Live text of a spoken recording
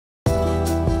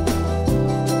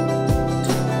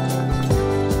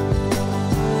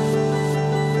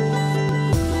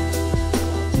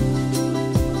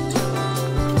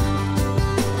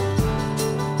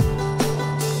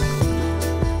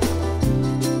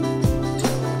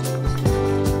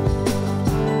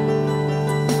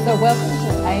So welcome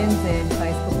to ANZ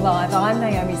Facebook Live. I'm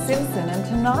Naomi Simson and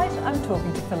tonight I'm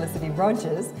talking to Felicity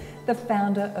Rodgers, the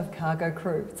founder of Cargo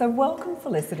Crew. So welcome,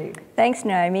 Felicity. Thanks,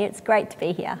 Naomi. It's great to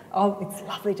be here. Oh, it's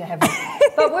lovely to have you.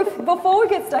 But before we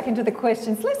get stuck into the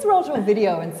questions, let's roll to a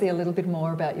video and see a little bit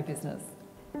more about your business.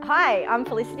 Hi, I'm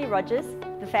Felicity Rodgers,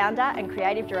 the founder and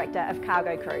creative director of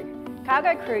Cargo Crew.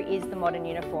 Cargo Crew is the modern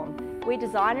uniform. We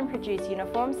design and produce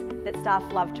uniforms that staff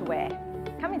love to wear.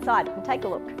 Come inside and take a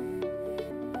look.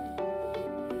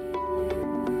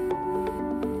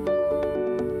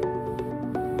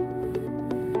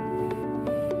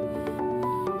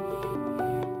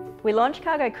 We launched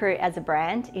Cargo Crew as a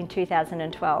brand in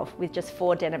 2012 with just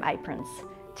 4 denim aprons.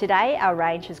 Today, our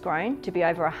range has grown to be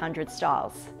over 100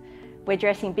 styles. We're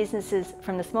dressing businesses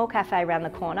from the small cafe around the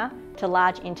corner to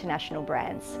large international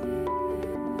brands.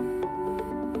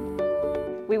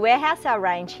 We warehouse our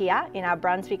range here in our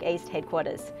Brunswick East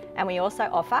headquarters, and we also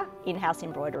offer in-house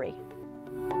embroidery.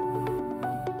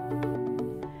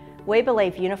 We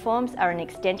believe uniforms are an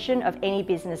extension of any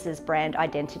business's brand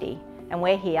identity, and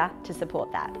we're here to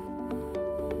support that.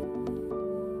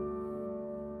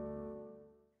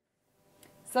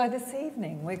 So this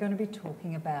evening we're going to be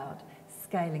talking about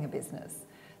scaling a business.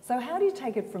 So how do you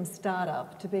take it from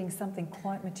startup to being something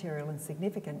quite material and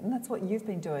significant? And that's what you've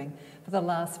been doing for the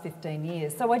last 15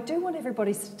 years. So I do want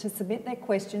everybody to submit their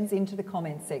questions into the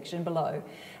comments section below,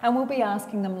 and we'll be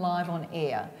asking them live on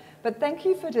air. But thank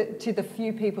you to the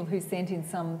few people who sent in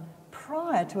some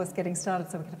prior to us getting started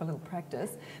so we could have a little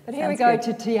practice. But here we go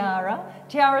to Tiara.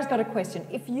 Tiara's got a question.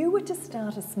 If you were to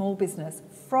start a small business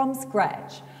from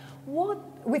scratch,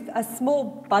 with a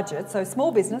small budget, so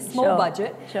small business, small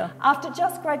budget, after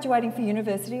just graduating for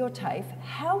university or TAFE,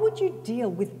 how would you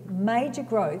deal with major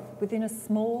growth within a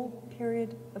small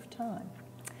period of time?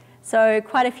 So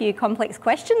quite a few complex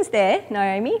questions there,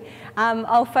 Naomi.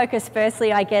 I'll focus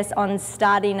firstly, I guess, on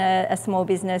starting a small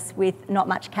business with not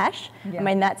much cash. Yeah. I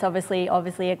mean, that's obviously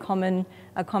a common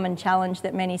challenge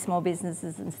that many small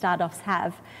businesses and startups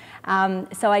have.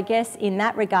 So I guess in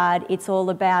that regard, it's all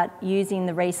about using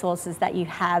the resources that you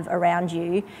have around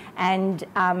you and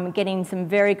getting some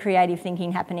very creative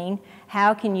thinking happening.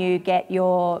 How can you get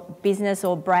your business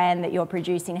or brand that you're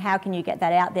producing, how can you get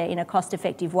that out there in a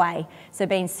cost-effective way? So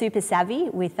being super savvy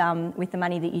with the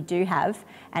money that you do have,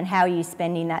 and how are you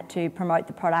spending that to promote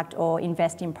the product or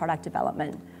invest in product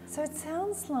development. So it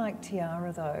sounds like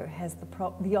Tiara, though, has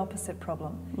the opposite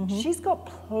problem. Mm-hmm. She's got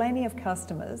plenty of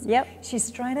customers. Yep. She's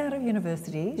straight out of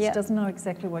university. Yep. She doesn't know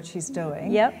exactly what she's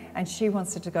doing. Yep. And she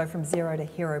wants it to go from zero to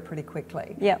hero pretty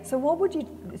quickly. Yep. So what would you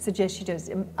suggest she does?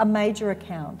 A major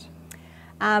account?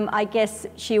 I guess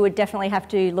she would definitely have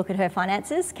to look at her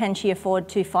finances. Can she afford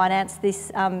to finance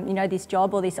this, this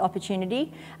job or this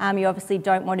opportunity? You obviously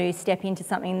don't want to step into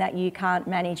something that you can't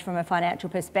manage from a financial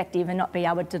perspective and not be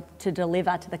able to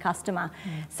deliver to the customer.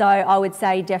 Mm. So I would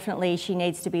say definitely she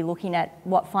needs to be looking at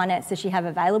what finance does she have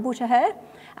available to her.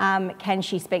 Can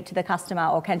she speak to the customer,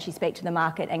 or can she speak to the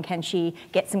market, and can she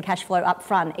get some cash flow up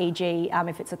front, e.g.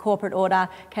 if it's a corporate order,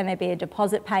 can there be a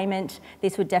deposit payment?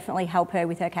 This would definitely help her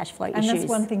with her cash flow issues. And that's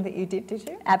one thing that you did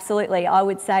you? Absolutely. I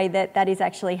would say that is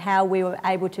actually how we were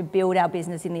able to build our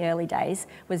business in the early days,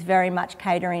 was very much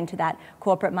catering to that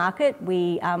corporate market.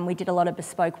 We did a lot of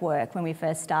bespoke work when we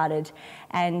first started,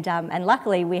 and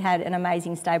luckily we had an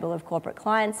amazing stable of corporate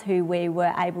clients who we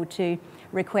were able to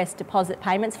request deposit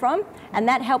payments from, and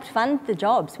that helped fund the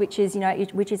jobs, which is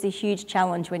a huge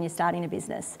challenge when you're starting a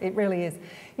business. It really is.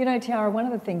 You know, Tiara, one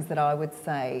of the things that I would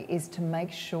say is to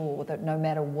make sure that no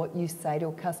matter what you say to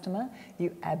a customer,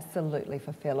 you absolutely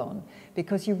fulfill on,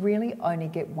 because you really only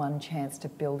get one chance to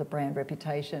build a brand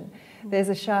reputation. There's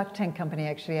a Shark Tank company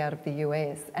actually out of the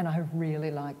US, and I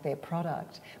really like their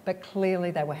product, but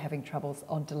clearly they were having troubles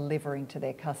on delivering to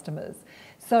their customers.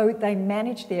 So they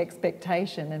managed the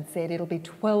expectation and said it'll be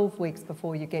 12 weeks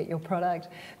before you get your product,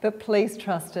 but please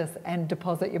trust us and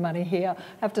deposit your money here.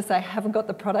 I have to say, I haven't got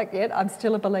the product yet. I'm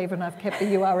still a believer, and I've kept the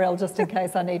URL just in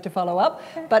case I need to follow up.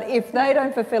 But if they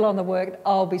don't fulfill on the work,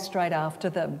 I'll be straight after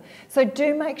them. So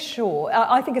do make sure,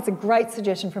 I think it's a great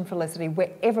suggestion from Felicity,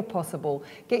 wherever possible,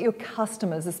 get your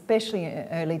customers, especially in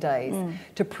early days,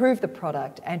 to prove the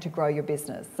product and to grow your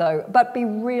business. So, but be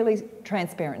really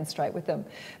transparent and straight with them.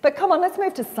 But come on, let's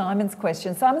move to Simon's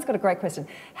question. Simon's got a great question.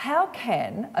 How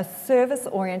can a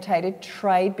service-orientated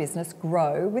trade business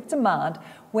grow with demand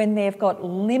when they've got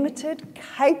limited,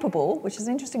 capable, which is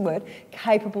an interesting word,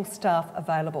 capable staff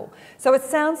available. So it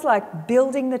sounds like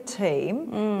building the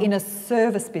team in a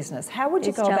service business. How would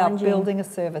you go about building a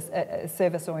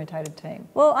service-orientated team?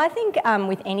 Well, I think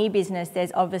with any business,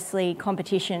 there's obviously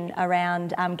competition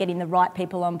around getting the right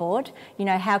people on board. You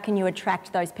know, how can you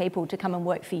attract those people to come and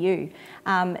work for you?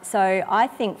 So I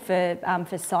think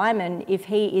for Simon, if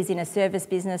he is in a service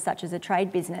business such as a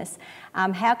trade business,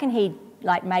 how can he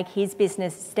make his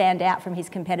business stand out from his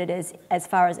competitors as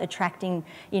far as attracting,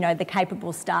 the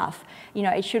capable staff?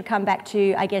 It should come back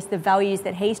to, I guess, the values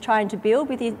that he's trying to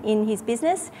build in his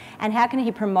business, and how can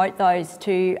he promote those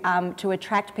to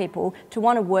attract people to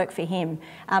want to work for him.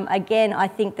 Again, I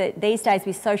think that these days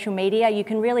with social media, you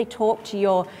can really talk to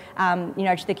your,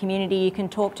 to the community. You can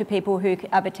talk to people who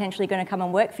are potentially going to come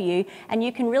and work for you, and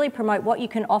you can really promote what you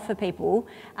can offer people,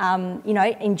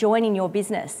 in joining your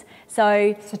business.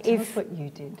 So tell us what you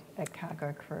did at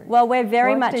Cargo Crew. Well, we're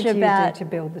very much about... What did you do to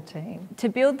build the team? To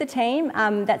build the team,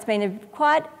 that's been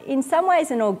quite, in some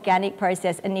ways, an organic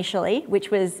process initially,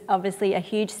 which was obviously a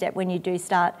huge step when you do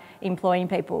start employing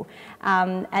people.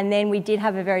 And then we did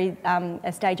have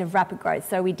a stage of rapid growth.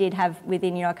 So we did have,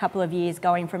 within a couple of years,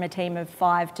 going from a team of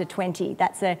 5 to 20.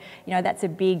 That's a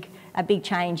big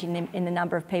change in the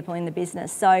number of people in the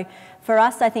business. So for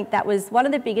us, I think that was one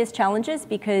of the biggest challenges,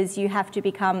 because you have to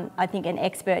become, I think, an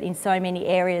expert in so many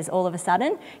areas all of a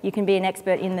sudden. You can be an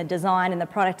expert in the design and the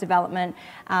product development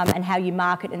and how you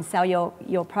market and sell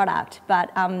your product,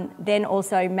 but then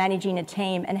also managing a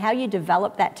team and how you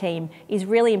develop that team is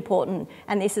really important.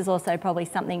 And this is also probably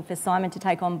something for Simon to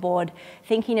take on board,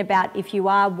 thinking about, if you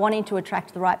are wanting to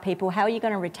attract the right people, how are you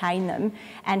going to retain them,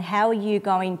 and how are you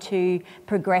going to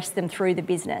progress them through the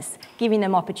business, giving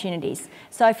them opportunities.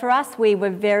 So for us, we were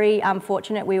very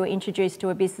fortunate. We were introduced to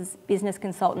a business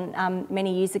consultant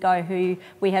many years ago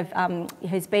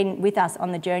who's been with us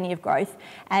on the journey of growth,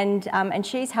 and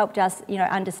she's helped us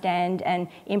understand and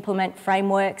implement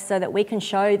frameworks so that we can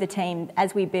show the team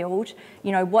as we build,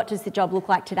 what does the job look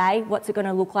like today, what's it going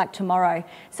to look like tomorrow.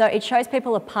 So it shows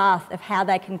people a path of how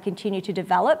they can continue to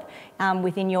develop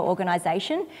within your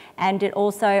organisation, and it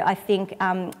also, I think,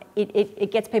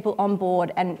 it gets people on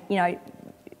board and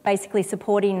basically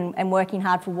supporting and working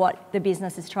hard for what the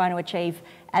business is trying to achieve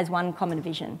as one common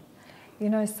vision.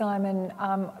 Simon,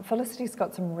 Felicity's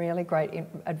got some really great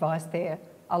advice there.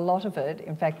 A lot of it,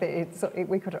 in fact, I think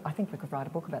we could write a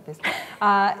book about this.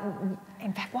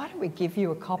 In fact, why don't we give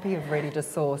you a copy of Ready to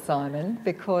Soar, Simon,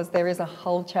 because there is a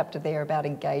whole chapter there about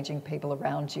engaging people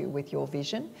around you with your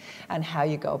vision and how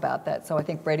you go about that. So I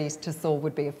think Ready to Soar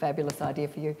would be a fabulous idea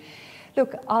for you.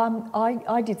 Look,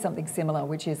 I did something similar,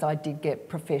 which is I did get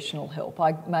professional help.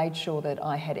 I made sure that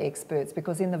I had experts,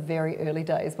 because in the very early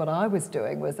days, what I was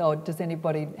doing was, does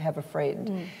anybody have a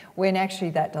friend? When actually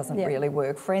that doesn't really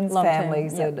work. Friends,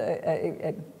 families,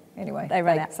 anyway,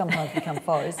 they sometimes become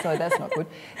foes, so that's not good.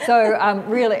 So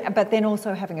really, but then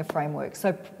also having a framework.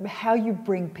 So how you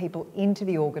bring people into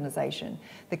the organisation,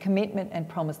 the commitment and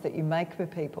promise that you make for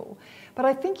people. But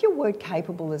I think your word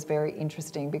capable is very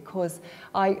interesting, because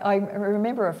I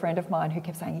remember a friend of mine who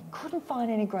kept saying he couldn't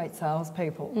find any great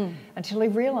salespeople until he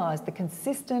realised the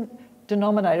consistent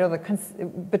denominator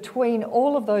between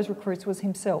all of those recruits was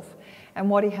himself. And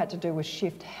what he had to do was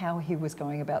shift how he was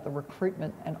going about the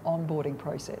recruitment and onboarding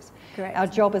process. Correct. Our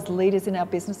job as leaders in our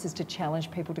business is to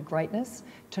challenge people to greatness,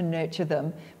 to nurture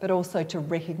them, but also to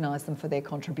recognise them for their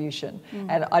contribution.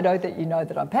 And I know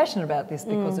that I'm passionate about this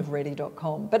because of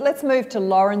Ready.com. But let's move to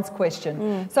Lauren's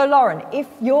question. So Lauren, if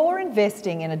you're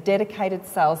investing in a dedicated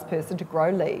salesperson to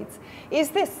grow leads,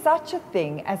 is there such a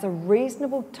thing as a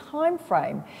reasonable time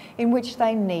frame in which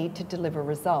they need to deliver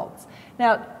results?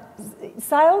 Now,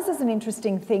 sales is an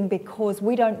interesting thing, because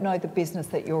we don't know the business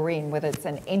that you're in, whether it's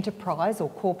an enterprise or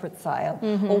corporate sale,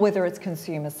 or whether it's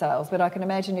consumer sales. But I can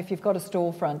imagine if you've got a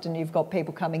storefront and you've got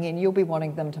people coming in, you'll be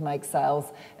wanting them to make sales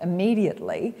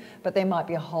immediately, but there might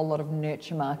be a whole lot of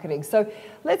nurture marketing. So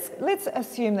let's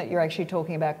assume that you're actually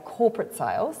talking about corporate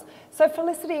sales. So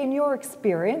Felicity, in your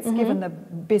experience, given the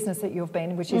business that you've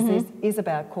been in, which is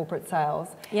about corporate sales,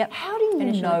 how do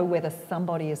you know whether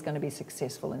somebody is going to be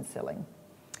successful in selling?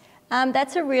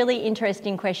 That's a really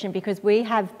interesting question, because we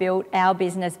have built our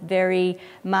business very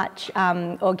much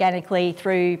organically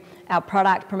through our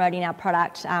product, promoting our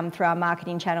product through our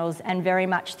marketing channels, and very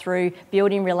much through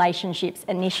building relationships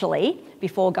initially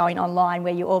before going online,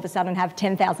 where you all of a sudden have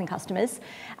 10,000 customers.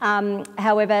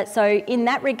 However, so in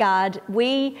that regard,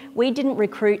 we didn't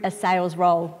recruit a sales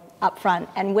role up front,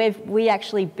 and we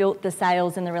actually built the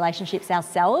sales and the relationships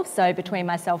ourselves. So between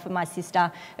myself and my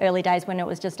sister, early days when it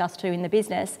was just us two in the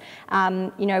business,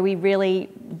 you know, we really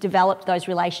developed those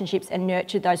relationships and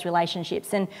nurtured those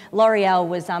relationships. And L'Oreal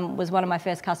was one of my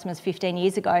first customers 15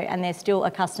 years ago, and they're still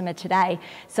a customer today.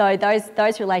 So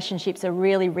those relationships are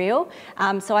really real.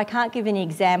 So I can't give an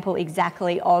example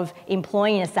exactly of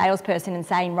employing a salesperson and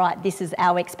saying, right, this is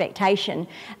our expectation,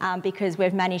 because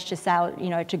we've managed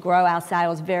to grow our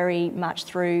sales very much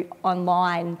through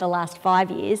online the last 5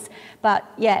 years. But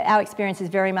yeah, our experience has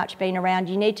very much been around,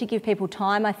 you need to give people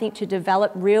time, I think, to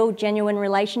develop real, genuine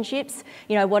relationships.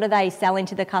 You know, what are they selling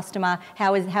to the customer?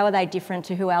 How are they different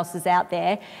to who else is out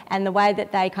there? And the way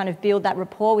that they kind of build that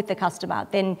rapport with the customer,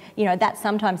 then, you know, that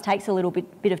sometimes takes a little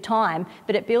bit of time,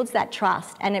 but it builds that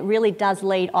trust, and it really does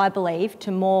lead, I believe,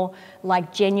 to more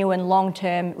like genuine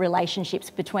long-term relationships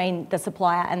between the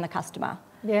supplier and the customer.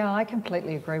 Yeah, I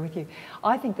completely agree with you.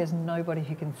 I think there's nobody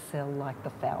who can sell like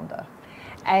the founder.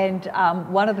 And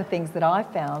one of the things that I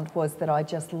found was that I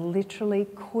just literally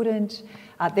couldn't,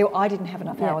 I didn't have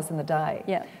enough hours in the day.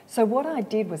 Yeah. So what I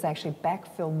did was actually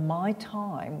backfill my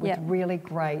time with really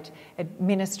great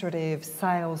administrative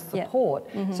sales support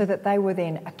so that they were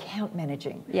then account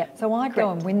managing. So I'd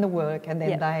go and win the work, and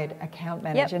then they'd account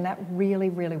manage, and that really,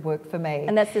 really worked for me.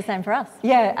 And that's the same for us.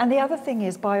 Yeah, and the other thing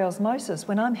is by osmosis,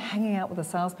 when I'm hanging out with the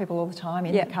salespeople all the time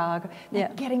in the car,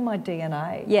 they're getting my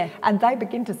DNA. And they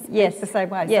begin to speak the same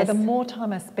way. So the more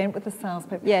time I spent with the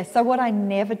salespeople. So what I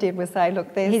never did was say,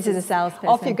 look, here's a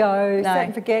salesperson. Off you go, set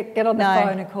and forget, get on the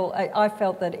phone and call. I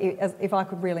felt that if I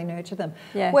could really nurture them,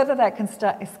 whether that can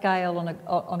scale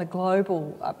on a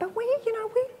global, but we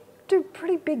do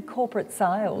pretty big corporate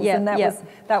sales, and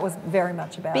that was very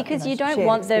much about, because you don't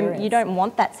want them, you don't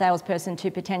want that salesperson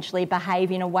to potentially behave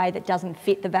in a way that doesn't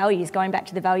fit the values. Going back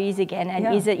to the values again,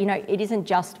 and is it, you know, it isn't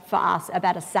just for us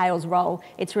about a sales role,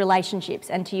 it's relationships.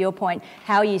 And to your point,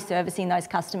 how are you servicing those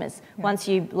customers? Once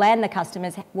you land the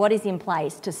customers, what is in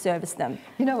place to service them?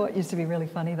 You know what used to be really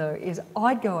funny though is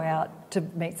I'd go out to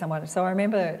meet someone. So I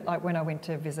remember, like, when I went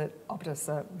to visit Optus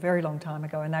a very long time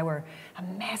ago, and they were a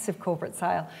massive corporate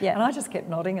sale, and I just kept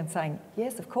nodding and saying,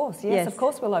 yes, of course, yes, of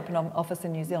course we'll open an office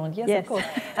in New Zealand, yes, of course.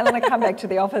 And then I come back to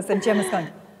the office and Gemma's going,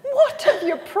 what have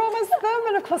you promised them?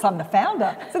 And of course I'm the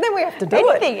founder, so then we have to do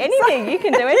anything, you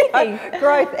can do anything.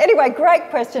 Growth. Anyway, great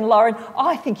question, Lauren.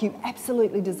 I think you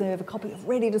absolutely deserve a copy of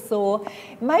Ready to Soar.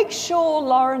 Make sure,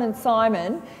 Lauren and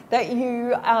Simon, that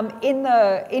you in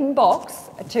the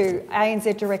inbox to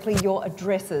ANZ directly your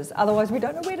addresses. Otherwise we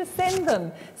don't know where to send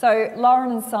them. So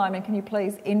Lauren and Simon, can you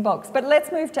please inbox? But let's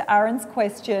move to Aaron's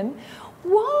question.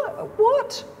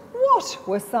 What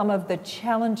were some of the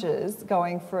challenges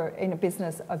going in a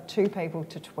business of 2 people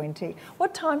to 20?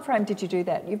 What time frame did you do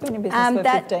that? You've been in business for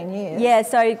 15 years. Yeah,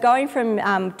 so going from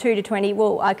 2 to 20,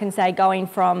 well, I can say going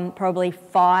from probably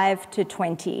 5 to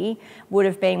 20 would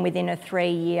have been within a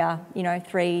 3-year,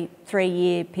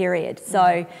 three-year period.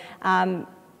 So,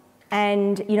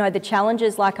 and, you know, the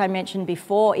challenges, like I mentioned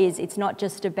before, is it's not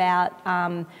just about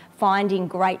finding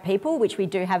great people, which we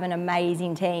do have an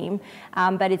amazing team,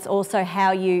 but it's also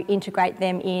how you integrate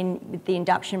them in with the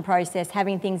induction process,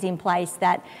 having things in place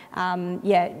that,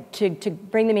 to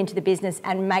bring them into the business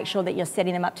and make sure that you're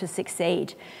setting them up to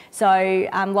succeed. So,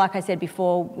 like I said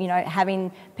before, you know,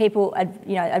 having people,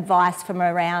 advice from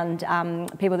around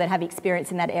people that have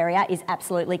experience in that area is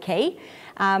absolutely key.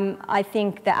 I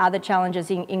think the other challenges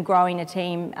in growing a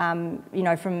team,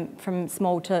 from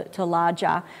small to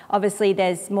larger, obviously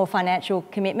there's more financial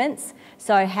commitments.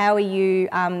 So how are you,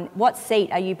 what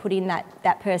seat are you putting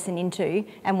that person into,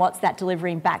 and what's that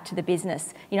delivering back to the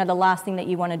business? You know, the last thing that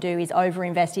you want to do is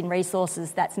overinvest in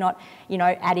resources that's not,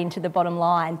 adding to the bottom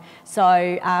line.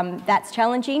 So that's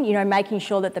challenging, making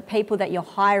sure that the people that you're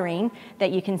hiring,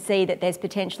 that you can see that there's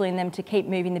potential in them to keep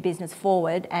moving the business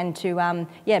forward, and to,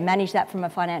 manage that from a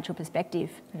financial perspective.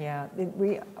 Yeah,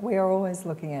 we are always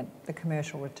looking at the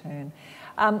commercial return.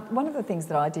 One of the things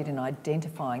that I did in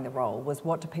identifying the role was,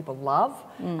 what do people love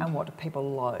and what do people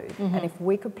loathe? And if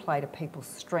we could play to people's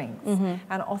strengths,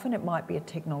 and often it might be a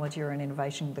technology or an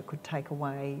innovation that could take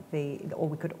away or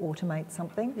we could automate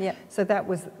something. So that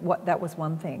was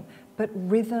one thing. But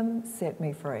rhythm set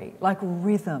me free, like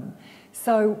rhythm.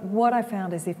 So what I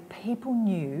found is, if people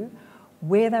knew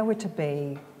where they were to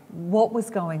be, what was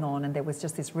going on, and there was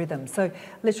just this rhythm. So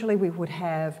literally we would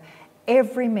have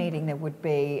every meeting,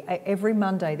 every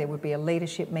Monday there would be a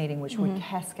leadership meeting, which would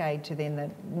cascade to then the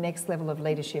next level of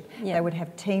leadership. They would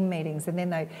have team meetings, and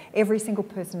then every single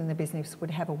person in the business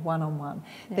would have a one-on-one.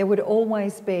 There would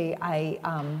always be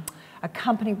a a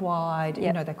company-wide,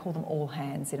 you know, they call them all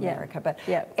hands in America, but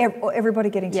Yep. everybody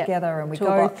getting together, and we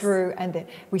Toolbox. go through and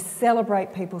we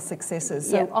celebrate people's successes.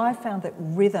 So I found that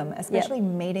rhythm, especially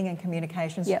meeting and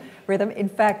communications rhythm. In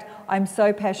fact, I'm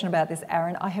so passionate about this,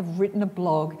 Aaron. I have written a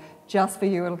blog just for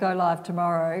you. It'll go live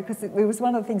tomorrow, because it was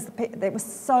one of the things that was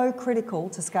so critical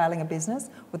to scaling a business,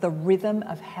 with the rhythm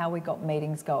of how we got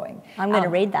meetings going. I'm going to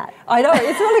read that. I know,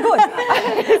 it's really good.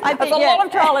 There's a lot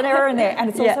of trial and error in there, and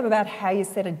it's also Yeah. about how you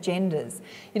set agendas.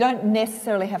 You don't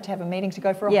necessarily have to have a meeting to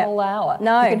go for a whole hour.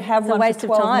 No, you can have it's a one waste for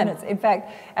of 12 time. minutes. In fact,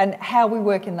 and how we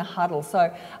work in the Huddle.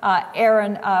 So,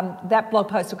 Erin, that blog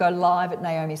post will go live at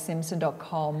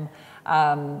naomisimson.com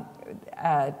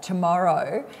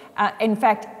tomorrow. In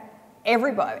fact,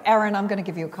 everybody, Aaron, I'm going to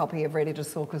give you a copy of Ready to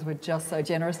Soar, because we're just so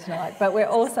generous tonight, but we're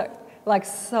also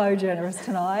so generous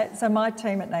tonight. So my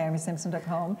team at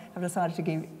naomisimson.com have decided to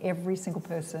give every single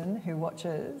person who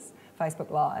watches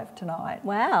Facebook Live tonight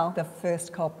the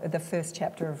first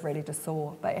chapter of Ready to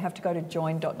Soar. They have to go to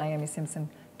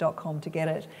join.naomisimson.com to get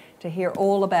it, to hear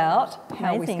all about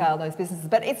how we scale those businesses.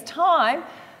 But it's time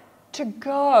to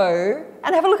go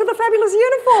and have a look at the fabulous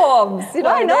uniforms. You know,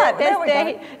 why not?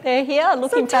 They're here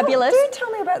looking fabulous. Do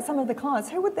tell me about some of the clients.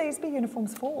 Who would these be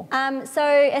uniforms for?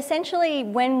 So essentially,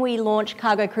 when we launched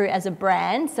Cargo Crew as a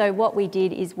brand, so what we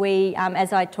did is we,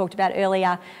 as I talked about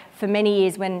earlier, for many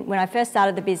years, when I first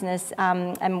started the business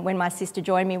and when my sister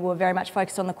joined me, we were very much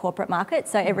focused on the corporate market.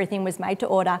 So everything was made to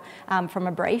order from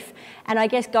a brief. And I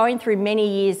guess going through many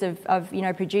years of you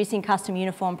know, producing custom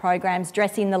uniform programs,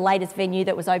 dressing the latest venue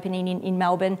that was opening in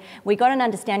Melbourne, we got an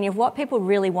understanding of what people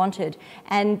really wanted.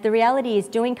 And the reality is,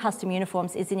 doing custom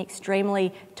uniforms is an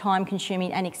extremely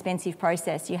time-consuming and expensive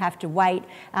process. You have to wait,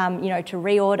 you know, to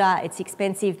reorder. It's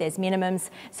expensive. There's minimums.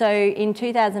 So in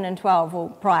 2012, or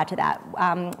prior to that,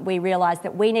 we realised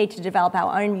that we need to develop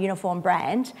our own uniform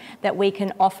brand that we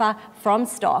can offer from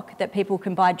stock, that people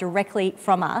can buy directly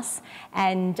from us,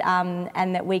 and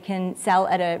that we can sell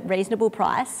at a reasonable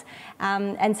price.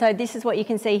 And so this is what you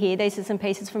can see here. These are some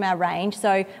pieces from our range.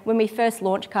 So when we first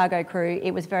launched Cargo Crew,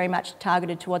 it was very much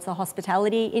targeted towards the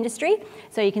hospitality industry.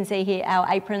 So you can see here our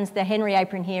aprons. The Henry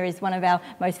apron here is one of our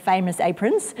most famous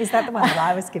aprons. Is that the one that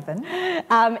I was given?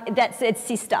 That's its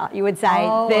sister, you would say.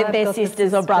 Oh, they're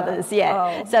sisters or brothers,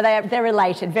 yeah. Oh. So they're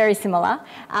related, very similar.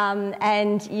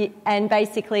 And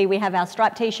basically we have our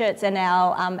striped t-shirts and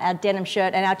our denim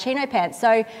shirt and our chino pants.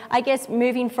 So I guess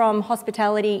moving from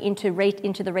hospitality into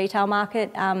the retail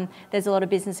market, there's a lot of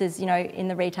businesses, you know, in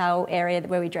the retail area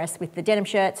where we dress with the denim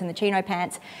shirts and the chino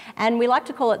pants, and we like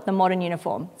to call it the modern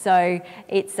uniform. So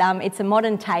it's a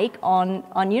modern take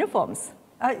on uniforms.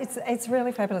 It's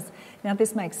really fabulous. Now,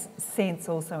 this makes sense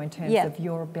also in terms of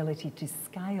your ability to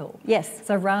scale. Yes.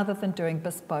 So rather than doing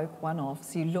bespoke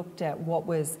one-offs, you looked at what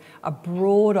was a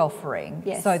broad offering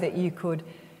so that you could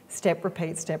step,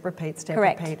 repeat,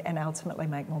 and ultimately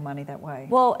make more money that way.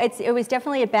 Well, it was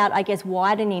definitely about, I guess,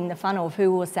 widening the funnel of who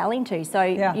we were selling to. So,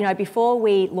 you know, before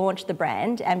we launched the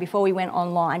brand and before we went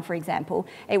online, for example,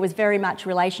 it was very much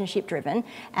relationship driven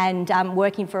and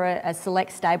working for a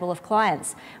select stable of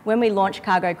clients. When we launched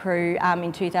Cargo Crew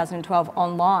in 2012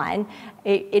 online,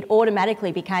 it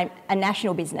automatically became a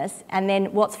national business, and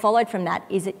then what's followed from that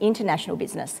is an international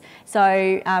business. So,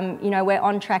 you know, we're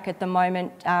on track at the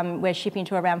moment. We're shipping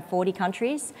to around 40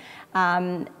 countries,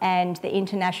 and the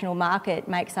international market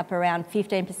makes up around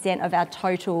 15% of our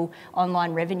total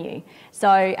online revenue. So,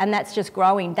 and that's just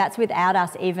growing. That's without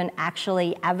us even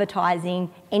actually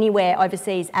advertising anywhere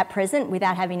overseas at present,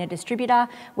 without having a distributor.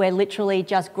 We're literally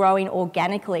just growing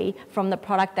organically from the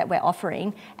product that we're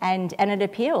offering, and it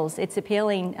appeals. It's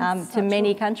appealing to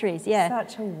many countries. Yeah,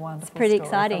 such a wonderful it's pretty story,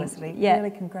 exciting. Felicity. Yeah,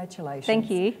 really congratulations. Thank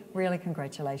you. Really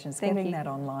congratulations. Thank Getting you. that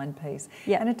online piece.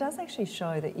 Yeah, and it does actually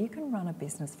show that you can run a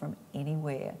business from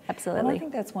anywhere. Absolutely. And I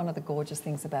think that's one of the gorgeous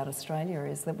things about Australia,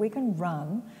 is that we can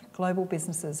run global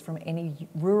businesses from any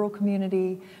rural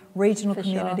community, regional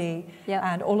community,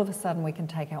 and all of a sudden we can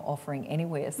take our offering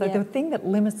anywhere. So the thing that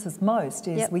limits us most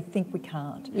is we think we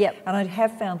can't. And I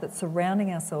have found that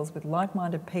surrounding ourselves with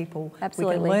like-minded people, we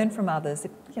can learn from others.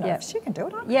 You know, if she can do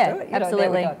it, I can do it. You know,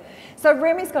 absolutely. there we go. So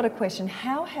Remy's got a question.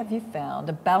 How have you found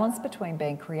a balance between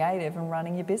being creative and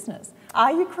running your business?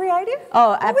 Are you creative?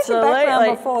 Oh, What was your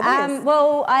background before this?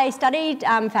 Well, I studied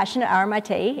fashion at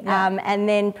RMIT, and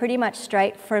then pretty much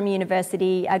straight from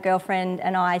university, a girlfriend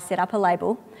and I set up a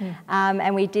label,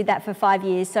 and we did that for 5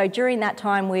 years. So during that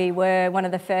time, we were one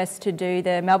of the first to do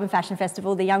the Melbourne Fashion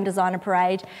Festival, the Young Designer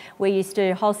Parade. We used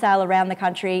to wholesale around the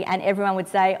country, and everyone would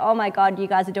say, "Oh my God, you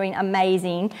guys are doing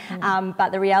amazing,"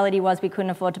 but the reality was we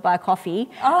couldn't afford to buy a coffee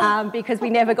because we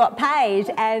never got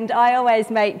paid. And I always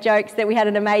make jokes that we had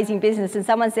an amazing business, and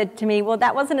someone said to me, "Well,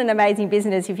 that wasn't an amazing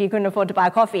business if you couldn't afford to buy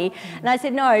a coffee." And I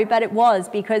said, "No, but it was,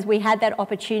 because we had that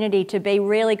opportunity to be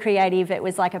really creative. It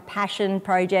was like a passion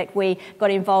project. We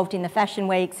got involved in the fashion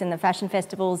weeks and the fashion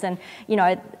festivals, and you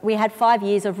know, we had 5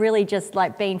 years of really just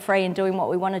like being free and doing what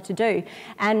we wanted to do."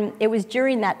 And it was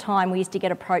during that time we used to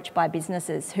get approached by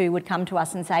businesses who would come to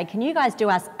us and say, "Can you guys do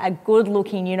us a good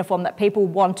looking uniform that people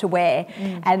want to wear?"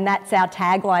 And that's our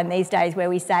tagline these days, where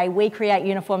we say we create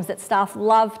uniforms that staff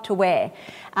love to wear.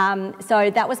 So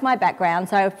that was my background.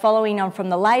 So following on from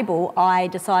the label, I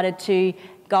decided to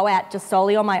go out just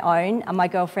solely on my own. My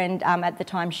girlfriend at the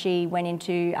time, she went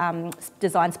into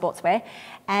design sportswear,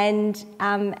 and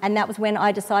that was when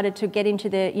I decided to get into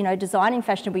the designing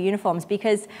fashionable uniforms,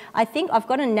 because I think I've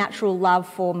got a natural love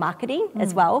for marketing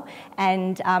as well,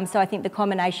 and so I think the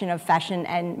combination of fashion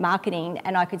and marketing,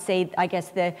 and I could see, I guess,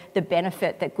 the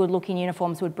benefit that good looking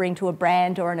uniforms would bring to a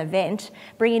brand or an event.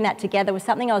 Bringing that together was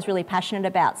something I was really passionate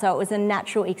about, so it was a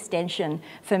natural extension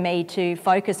for me to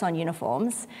focus on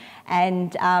uniforms.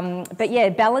 And but yeah,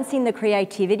 balancing the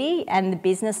creativity and the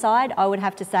business side, I would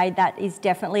have to say that is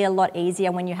definitely a lot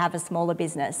easier when you have a smaller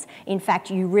business. In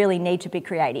fact, you really need to be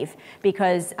creative,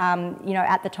 because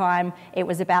at the time it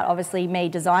was about obviously me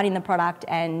designing the product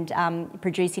and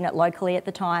producing it locally at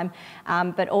the time,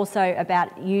 but also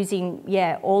about using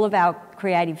all of our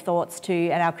creative thoughts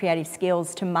and our creative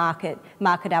skills to market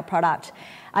our product.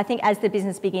 I think as the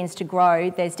business begins to grow,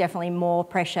 there's definitely more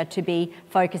pressure to be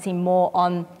focusing more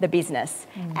on the business.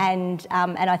 And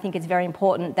I think it's very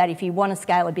important that if you want to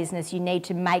scale a business, you need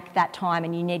to make that time,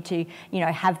 and you need to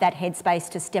have that headspace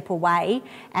to step away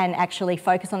and actually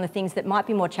focus on the things that might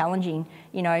be more challenging.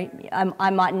 I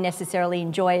mightn't necessarily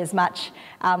enjoy as much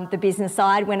the business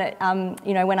side when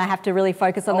I have to really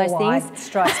focus on those things. It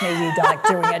strikes me you like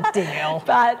doing a deal.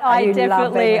 But I do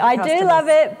love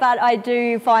it, but I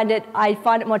do find it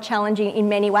more challenging in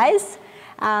many ways.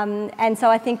 And so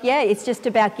I think, it's just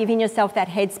about giving yourself that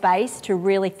headspace to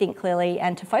really think clearly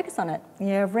and to focus on it.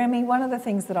 Yeah, Remy, one of the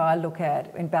things that I look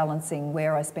at in balancing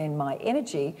where I spend my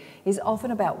energy is often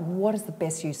about what is the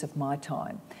best use of my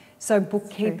time. So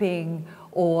bookkeeping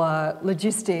or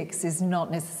logistics is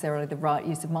not necessarily the right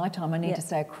use of my time. I need to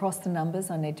stay across the numbers.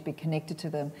 I need to be connected to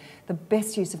them. The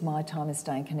best use of my time is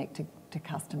staying connected to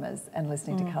customers and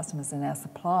listening to customers and our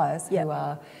suppliers who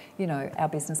are, our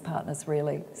business partners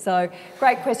really. So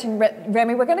great question,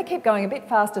 Remy. We're going to keep going a bit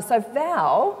faster. So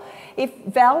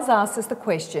Val's asked us the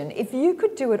question, if you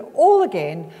could do it all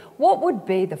again, what would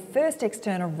be the first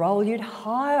external role you'd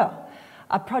hire?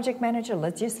 A project manager,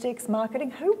 logistics,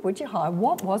 marketing, who would you hire?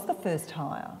 What was the first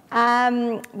hire?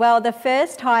 Well, the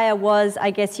first hire was,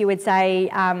 I guess you would say,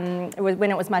 when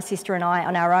it was my sister and I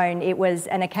on our own, it was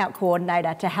an account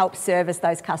coordinator to help service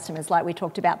those customers like we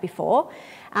talked about before.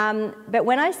 But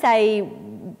when I say,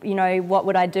 what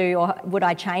would I do or would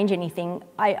I change anything,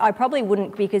 I probably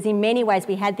wouldn't, because in many ways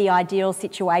we had the ideal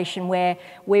situation where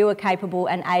we were capable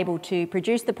and able to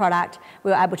produce the product,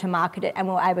 we were able to market it, and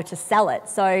we were able to sell it.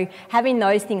 So having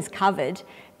those things covered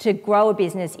to grow a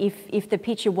business, if the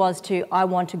picture was I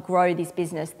want to grow this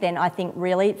business, then I think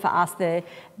really for us the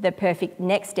perfect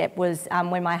next step was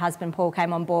when my husband Paul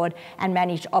came on board and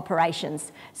managed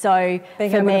operations. So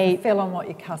being able to fulfill on what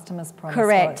your customers promised.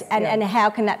 Correct, and how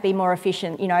can that be more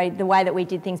efficient? The way that we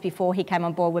did things before he came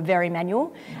on board were very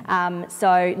manual.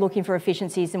 So looking for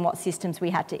efficiencies and what systems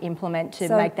we had to implement to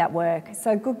make that work.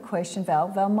 So good question, Val.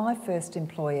 Val, my first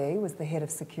employee was the head of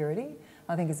security.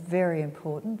 I think it's very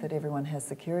important that everyone has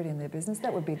security in their business.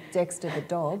 That would be Dexter the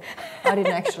dog. I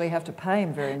didn't actually have to pay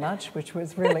him very much, which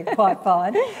was really quite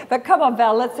fine. But come on,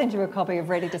 Val, let's send you a copy of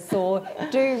Ready to Soar.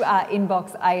 Do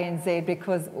inbox ANZ,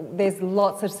 because there's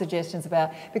lots of suggestions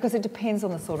because it depends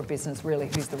on the sort of business, really,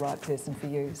 who's the right person for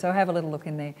you. So have a little look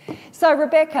in there. So,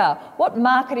 Rebecca, what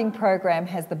marketing program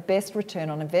has the best return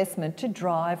on investment to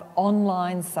drive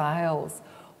online sales?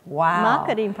 Wow.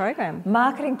 Marketing program.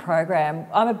 Marketing program.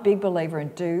 I'm a big believer in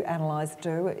do, analyse,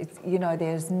 do. It's,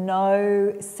 there's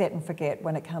no set and forget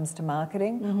when it comes to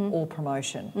marketing or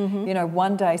promotion.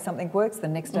 One day something works, the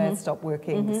next day it stopped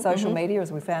working. Social media,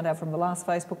 as we found out from the last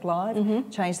Facebook Live,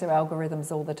 change their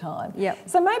algorithms all the time.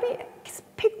 So maybe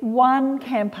pick one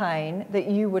campaign that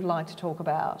you would like to talk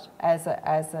about as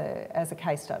a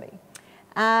case study.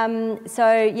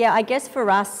 So yeah, I guess for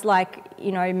us, like,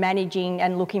 you know, managing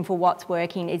and looking for what's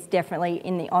working is definitely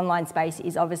in the online space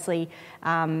is obviously,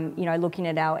 you know, looking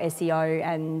at our SEO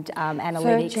and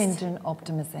analytics. Search engine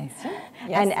optimization.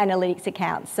 And analytics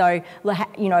accounts. So,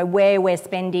 you know, where we're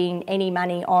spending any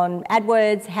money on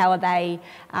AdWords, how are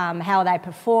they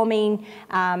performing,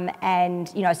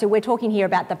 and, you know, so we're talking here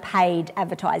about the paid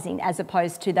advertising as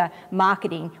opposed to the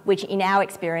marketing, which in our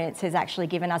experience has actually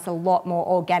given us a lot more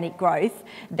organic growth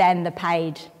than the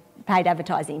paid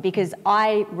advertising, because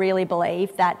I really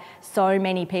believe that so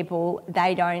many people,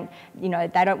 they don't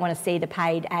want to see the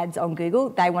paid ads on Google.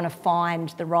 They want to find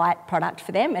the right product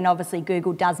for them, and obviously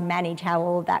Google does manage how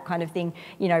all of that kind of thing,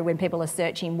 you know, when people are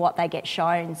searching, what they get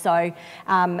shown. So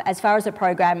as far as a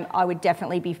program, I would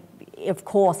definitely be, of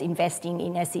course, investing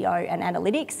in SEO and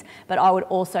analytics, but I would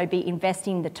also be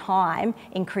investing the time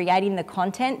in creating the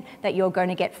content that you're going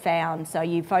to get found. So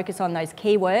you focus on those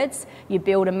keywords, you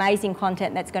build amazing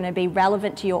content that's going to be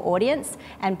relevant to your audience,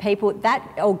 and people,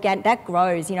 that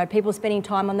grows. You know, people spending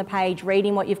time on the page,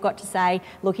 reading what you've got to say,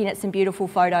 looking at some beautiful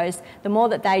photos. The more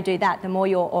that they do that, the more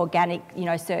your organic, you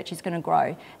know, search is going to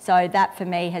grow. So that for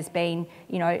me has been,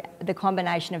 you know, the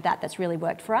combination of that's really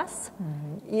worked for us.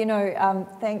 Mm-hmm. You know,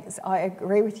 thanks. I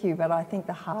agree with you, but I think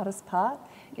the hardest part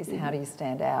is how do you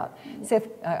stand out?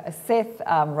 Seth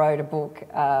wrote a book,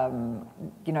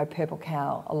 you know, Purple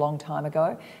Cow, a long time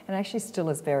ago, and actually still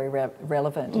is very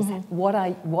relevant. Mm-hmm.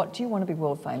 What do you want to be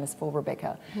world famous for,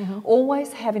 Rebecca? Mm-hmm.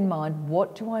 Always have in mind,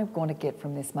 what do I want to get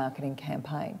from this marketing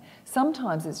campaign?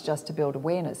 Sometimes it's just to build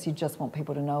awareness. You just want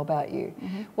people to know about you.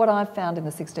 Mm-hmm. What I've found in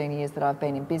the 16 years that I've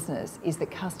been in business is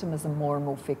that customers are more and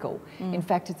more fickle. Mm. In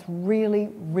fact, it's really,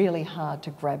 really hard to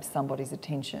grab somebody's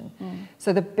attention. Mm.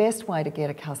 So the best way to get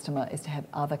a customer is to have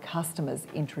other customers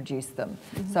introduce them.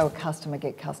 Mm-hmm. So a customer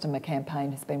get customer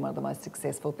campaign has been one of the most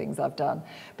successful things I've done.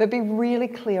 But be really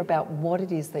clear about what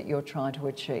it is that you're trying to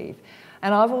achieve.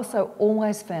 And I've also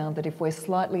always found that if we're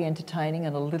slightly entertaining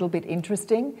and a little bit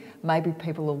interesting, maybe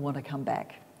people will want to come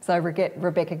back. So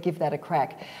Rebecca, give that a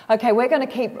crack. Okay, we're going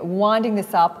to keep winding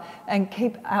this up and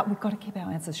we've got to keep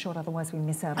our answers short, otherwise we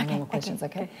miss out on all the questions,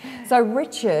 okay? So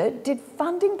Richard, did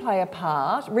funding play a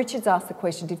part? Richard's asked the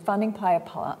question, did funding play a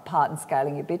part in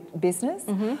scaling your business?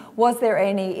 Mm-hmm. Was there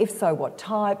any? If so, what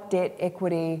type? Debt,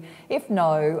 equity? If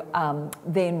no,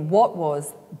 then what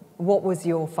was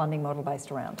your funding model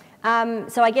based around?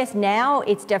 So I guess now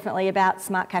it's definitely about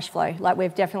smart cash flow. Like,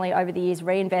 we've definitely over the years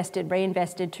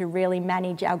reinvested to really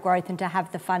manage our growth and to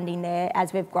have the funding there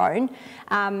as we've grown.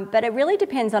 But it really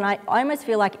depends on, I almost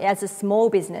feel like as a small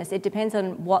business, it depends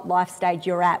on what life stage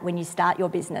you're at when you start your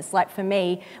business. Like for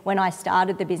me, when I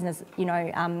started the business, you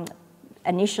know,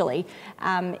 initially,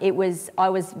 I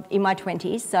was in my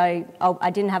 20s, so I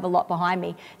didn't have a lot behind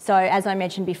me. So as I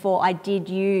mentioned before, I did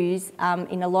use,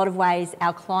 in a lot of ways,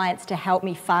 our clients to help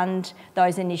me fund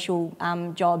those initial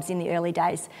jobs in the early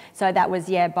days. So that was,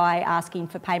 by asking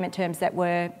for payment terms that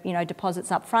were, you know,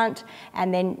 deposits up front,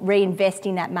 and then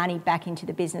reinvesting that money back into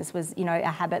the business was, you know,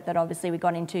 a habit that obviously we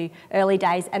got into early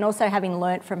days, and also having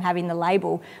learnt from having the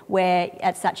label, where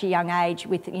at such a young age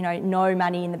with, you know, no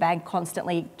money in the bank,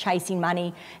 constantly chasing money,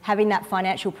 having that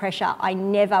financial pressure, I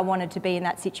never wanted to be in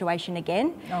that situation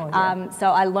again. Oh, yeah. So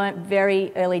I learnt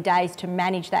very early days to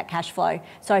manage that cash flow.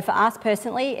 So for us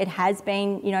personally, it has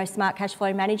been, you know, smart cash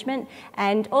flow management,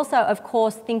 and also, of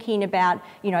course, thinking about,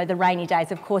 you know, the rainy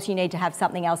days. Of course, you need to have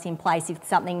something else in place if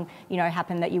something, you know,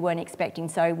 happened that you weren't expecting.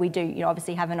 So we do, you know,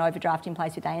 obviously have an overdraft in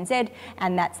place with ANZ,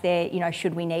 and that's there, you know,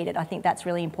 should we need it. I think that's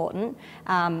really important.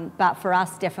 But for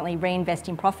us, definitely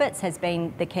reinvesting profits has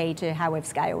been the key to how we've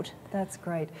scaled. That's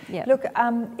great. Yeah. Look,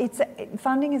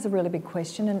 funding is a really big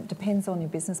question, and it depends on your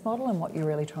business model and what you're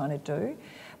really trying to do.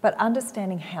 But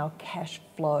understanding how cash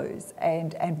flows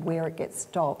and where it gets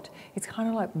stopped, it's kind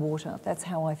of like water. That's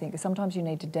how I think. Sometimes you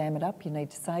need to dam it up, you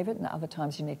need to save it, and other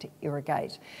times you need to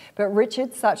irrigate. But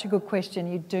Richard, such a good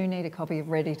question. You do need a copy of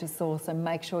Ready to Source, so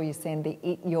make sure you send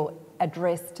your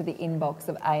address to the inbox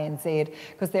of ANZ,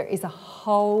 because there is a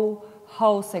whole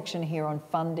section here on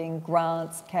funding,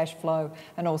 grants, cash flow,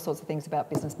 and all sorts of things about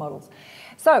business models.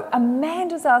 So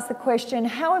Amanda's asked the question,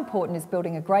 how important is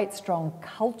building a great, strong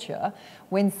culture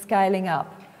when scaling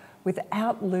up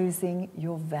without losing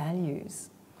your values?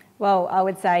 Well, I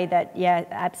would say that, yeah,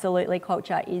 absolutely,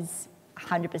 culture is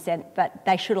 100%, but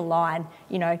they should align.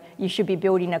 You know, you should be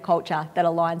building a culture that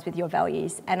aligns with your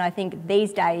values. And I think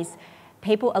these days,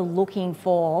 people are looking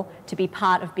to be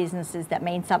part of businesses that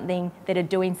mean something, that are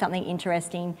doing something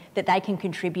interesting, that they can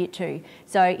contribute to.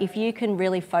 So if you can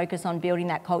really focus on building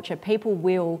that culture, people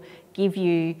will give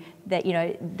you that, you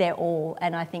know, their all.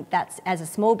 And I think that's, as a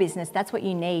small business, that's what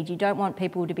you need. You don't want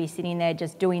people to be sitting there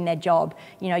just doing their job.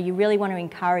 You know, you really want to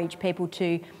encourage people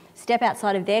to step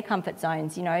outside of their comfort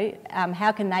zones. You know,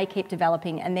 how can they keep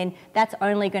developing? And then that's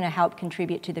only going to help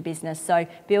contribute to the business. So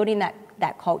building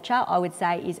that culture, I would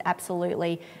say, is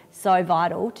absolutely so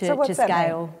vital to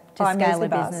scale a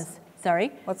business.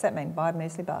 Sorry? What's that mean? Buy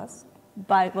muesli bars?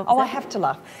 I have to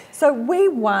laugh. So we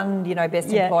won, you know, Best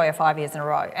Employer 5 years in a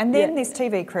row. And then this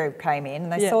TV crew came in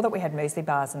and they saw that we had muesli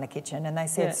bars in the kitchen and they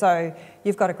said, so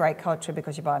you've got a great culture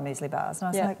because you buy muesli bars. And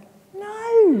I was like,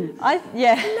 no,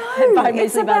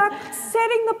 it's about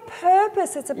setting the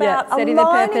purpose. It's about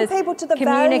aligning people to the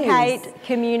values.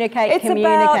 Communicate.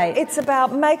 It's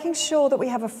about making sure that we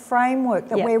have a framework,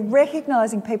 that we're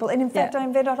recognising people. And in fact, I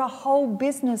invented a whole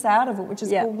business out of it, which is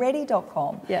called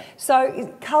Ready.com.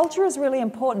 So culture is really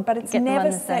important, but it's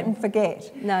never set and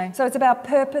forget. No. So it's about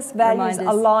purpose, values,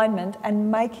 alignment, and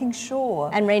making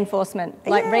sure. And reinforcement,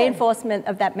 reinforcement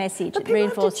of that message. But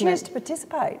people have to choose to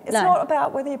participate. It's not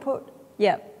about whether you put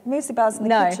muesli bars in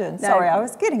the kitchen. Sorry, I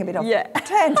was getting a bit off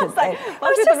tangent there.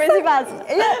 What's with the muesli bars?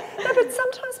 No, but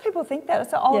sometimes people think that.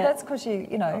 It's like, that's because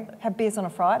you know, have beers on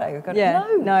a Friday. You've got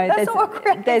no, that's not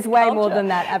what there's way more than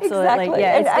that, absolutely. Exactly.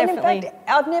 Yeah, it's and definitely. in fact,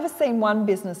 I've never seen one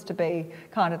business to be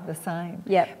kind of the same.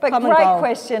 But common great goal.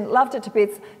 Question, loved it to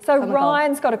bits. So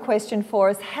Ryan's got a question for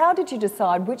us. How did you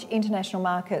decide which international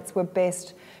markets were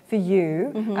best for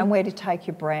you and where to take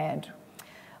your brand?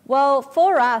 Well,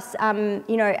 for us,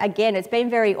 you know, again, it's been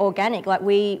very organic. Like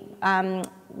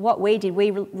what we did,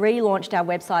 we relaunched our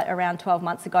website around 12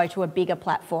 months ago to a bigger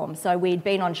platform. So we'd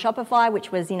been on Shopify,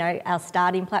 which was, you know, our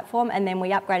starting platform, and then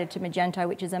we upgraded to Magento,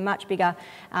 which is a much bigger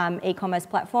e-commerce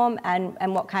platform.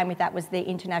 And what came with that was the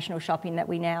international shopping that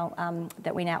we now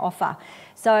offer.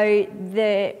 So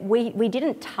we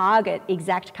didn't target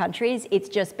exact countries. It's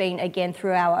just been, again,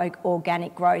 through our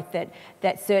organic growth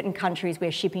that certain countries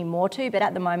we're shipping more to. But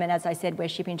at the moment, as I said, we're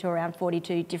shipping to around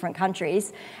 42 different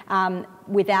countries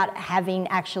without having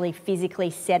actually physically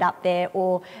set up there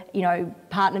or, you know,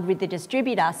 partnered with the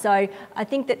distributor. So I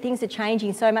think that things are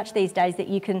changing so much these days that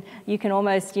you can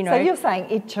almost, you know. So you're saying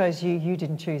it chose you, you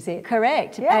didn't choose it.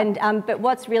 Correct. Yeah. And but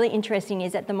what's really interesting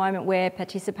is at the moment we're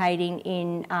participating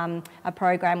in a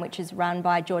program which is run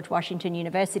by George Washington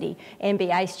University.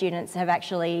 MBA students have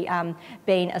actually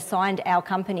been assigned our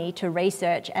company to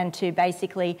research and to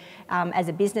basically, as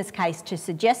a business case, to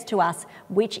suggest to us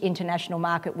which international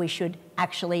market we should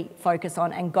actually focus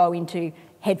on and go into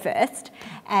headfirst.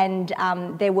 And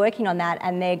they're working on that,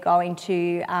 and they're going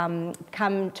to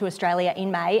come to Australia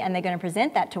in May, and they're going to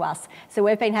present that to us. So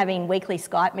we've been having weekly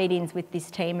Skype meetings with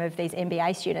this team of these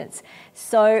MBA students.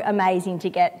 So amazing to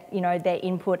get, you know, their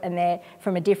input and their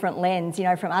from a different lens. You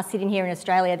know, from us sitting here in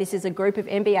Australia, this is a group of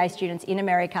MBA students in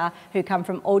America who come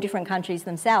from all different countries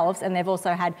themselves, and they've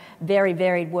also had very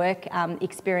varied work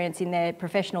experience in their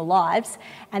professional lives,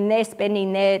 and they're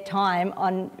spending their time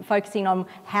on focusing on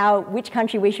which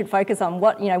country we should focus on,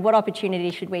 what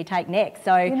opportunity should we take next.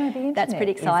 So you know, that's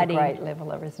pretty exciting. It's a great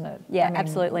leveler, isn't it? Yeah, I mean,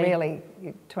 absolutely. Really,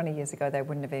 20 years ago they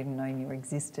wouldn't have even known you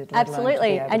existed.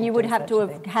 Absolutely, and you would have to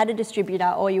have had a distributor,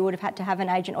 or you would have had to have an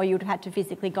agent, or you would have had to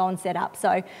physically go and set up.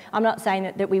 So I'm not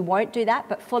saying that we won't do that,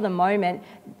 but for the moment,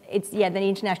 it's the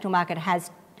international market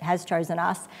has chosen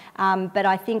us. But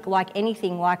I think like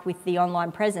anything, like with the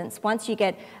online presence, once you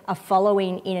get a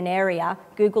following in an area,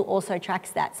 Google also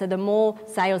tracks that. So the more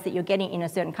sales that you're getting in a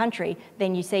certain country,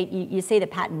 then you see the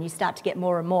pattern, you start to get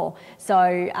more and more. So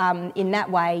in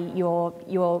that way,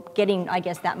 you're getting, I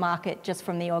guess, that market just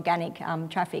from the organic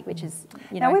traffic, which is,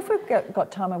 you know. Now, if we've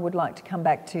got time, I would like to come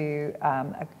back to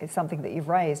something that you've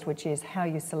raised, which is how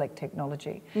you select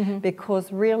technology.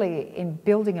 Because really, in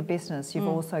building a business, you've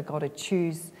also got to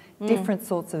choose different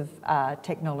sorts of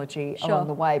technology along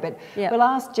the way. But we'll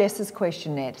ask Jess's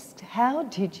question next. How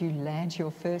did you land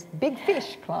your first big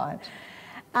fish client?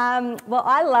 Well,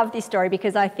 I love this story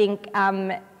because I think,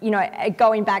 you know,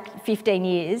 going back 15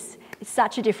 years, it's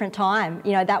such a different time.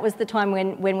 You know, that was the time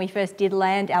when we first did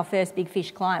land our first big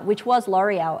fish client, which was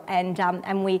L'Oreal,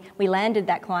 and we landed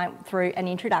that client through an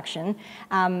introduction,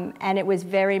 and it was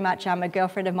very much a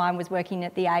girlfriend of mine was working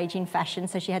at The Age in fashion,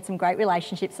 so she had some great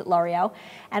relationships at L'Oreal,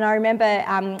 and I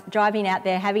remember driving out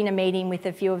there, having a meeting with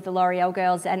a few of the L'Oreal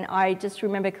girls, and I just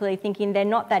remember clearly thinking they're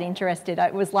not that interested.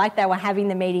 It was like they were having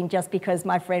the meeting just because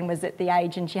my friend was at The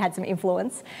Age and she had some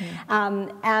influence.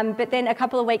 But then a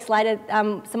couple of weeks later,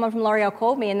 someone from L'Oreal L'Oreal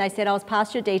called me and they said, I was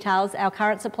passed your details, our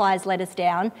current suppliers let us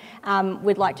down,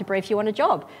 we'd like to brief you on a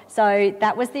job. So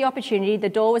that was the opportunity, the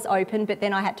door was open, but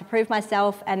then I had to prove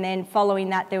myself, and then following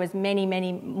that there was many,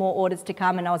 many more orders to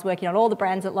come, and I was working on all the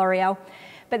brands at L'Oreal.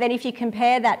 But then if you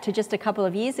compare that to just a couple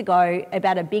of years ago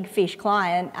about a big fish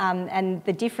client, and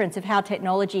the difference of how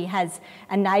technology has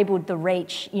enabled the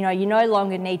reach, you no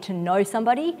longer need to know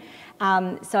somebody.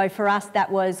 So for us, that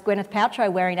was Gwyneth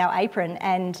Paltrow wearing our apron,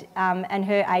 and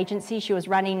her agency. She was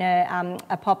running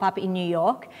a pop-up in New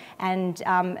York, and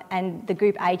the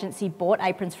group agency bought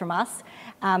aprons from us.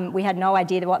 We had no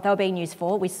idea what they were being used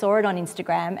for. We saw it on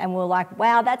Instagram and we were like,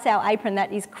 wow, that's our apron,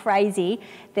 that is crazy.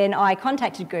 Then I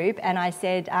contacted Goop and I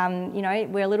said,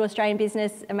 we're a little Australian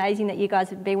business, amazing that you guys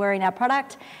have been wearing our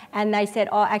product. And they said,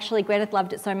 oh, actually Gwyneth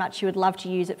loved it so much she would love to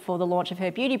use it for the launch of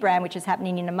her beauty brand, which is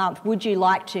happening in a month. Would you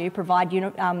like to provide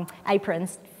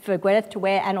aprons for Gwyneth to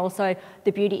wear and also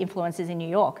the beauty influencers in New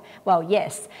York? Well,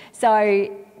 yes. So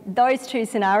those two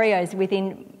scenarios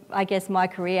within, I guess, my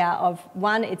career of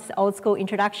one, it's old school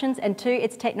introductions, and two,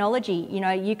 it's technology.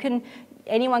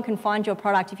 Anyone can find your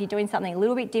product if you're doing something a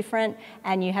little bit different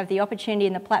and you have the opportunity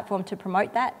and the platform to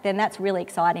promote that, then that's really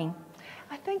exciting.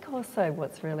 I think also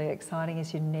what's really exciting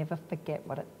is you never forget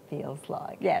what it feels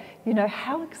like. Yeah.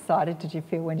 How excited did you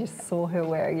feel when you saw her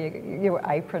wearing your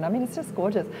apron? I mean, it's just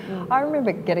gorgeous. I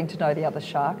remember getting to know the other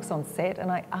sharks on set,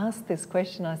 and I asked this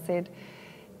question. I said,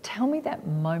 tell me that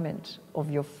moment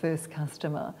of your first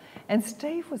customer. And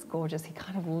Steve was gorgeous. He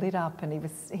kind of lit up, and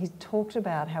he talked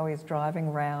about how he was driving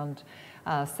around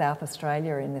South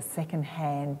Australia in the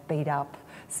second-hand, beat-up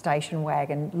station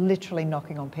wagon, literally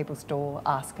knocking on people's door,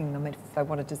 asking them if they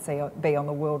wanted to be on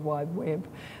the World Wide Web.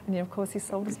 And of course, he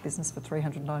sold his business for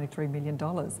 $393 million.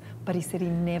 But he said he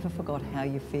never forgot how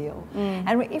you feel.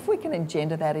 And if we can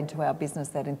engender that into our business,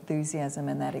 that enthusiasm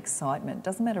and that excitement,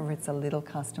 doesn't matter if it's a little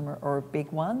customer or a big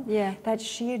one, that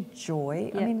sheer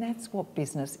joy, I mean, that's what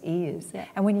business is.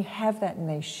 And when you have that and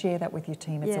they share that with your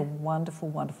team, it's a wonderful,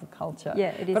 wonderful culture.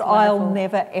 Yeah, it is. But wonderful. I'll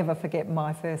never, ever forget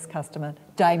my first customer,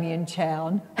 Damien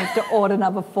Chown. I have to order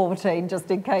number 14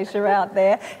 just in case you're out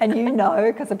there. And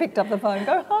because I picked up the phone and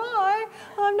go, hi,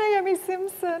 I'm Naomi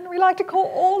Simson. We like to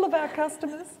call all of our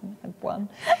customers. I had one.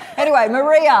 Anyway,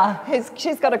 Maria,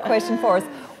 she's got a question for us.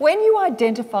 When you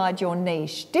identified your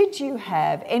niche, did you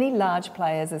have any large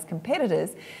players as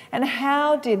competitors? And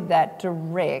how did that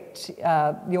direct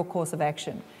your course of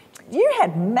action? You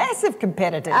had massive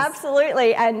competitors.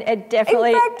 Absolutely, and it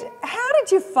definitely... In fact, how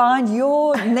did you find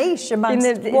your niche amongst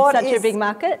in such a big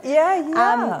market?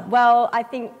 Yeah. Well, I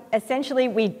think essentially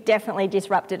we definitely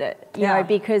disrupted it, you know,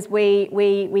 because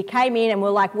we came in and we're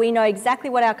like, we know exactly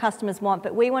what our customers want,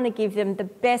 but we want to give them the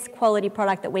best quality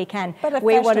product that we can. But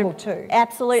fashionable too.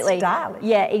 Absolutely. Stylish.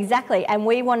 Yeah, exactly. And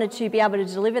we wanted to be able to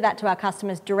deliver that to our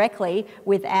customers directly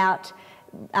without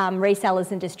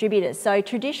resellers and distributors. So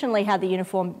traditionally, how the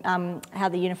uniform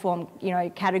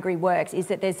category works is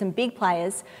that there's some big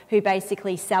players who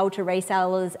basically sell to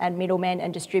resellers and middlemen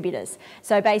and distributors.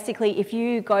 So basically, if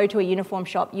you go to a uniform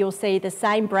shop, you'll see the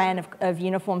same brand of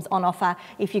uniforms on offer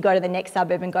if you go to the next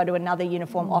suburb and go to another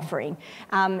uniform offering.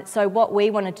 So what we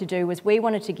wanted to do was we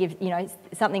wanted to give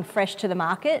something fresh to the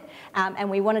market, and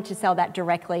we wanted to sell that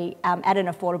directly at an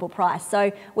affordable price.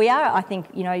 So we are, I think,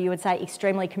 you would say,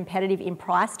 extremely competitive in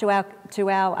price to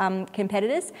our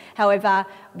competitors. However,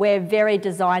 we're very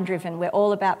design driven. We're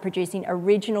all about producing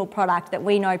original product that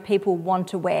we know people want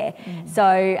to wear.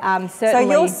 So certainly. So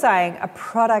you're saying a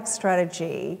product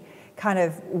strategy kind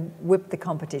of whipped the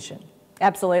competition.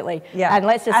 Absolutely. Yeah. And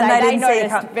let's just say they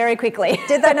noticed very quickly.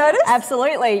 Did they notice?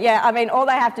 Absolutely. Yeah. I mean, all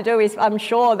they have to do is, I'm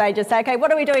sure they just say, okay,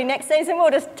 what are we doing next season? We'll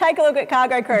just take a look at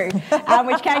Cargo Crew,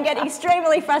 which can get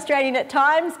extremely frustrating at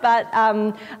times. But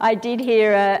I did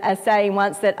hear a saying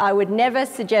once that I would never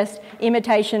suggest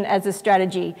imitation as a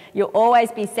strategy. You'll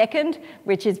always be second,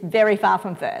 which is very far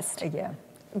from first. Yeah.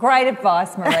 Great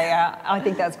advice, Maria. I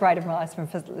think that's great advice from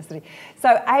Felicity.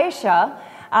 So Aisha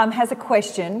has a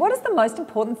question. What is the most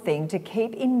important thing to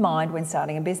keep in mind when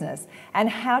starting a business, and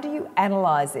how do you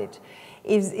analyse it?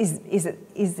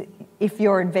 If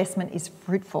your investment is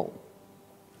fruitful?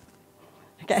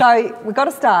 Okay. So we've got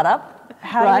a startup.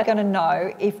 How are you going to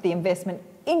know if the investment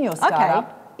in your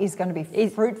startup is going to be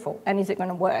fruitful? And is it going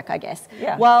to work, I guess?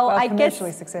 Yeah, well I commercially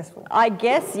guess, successful. I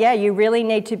guess, yeah, you really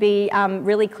need to be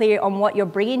really clear on what you're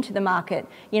bringing to the market.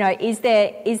 Is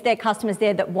there customers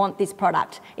there that want this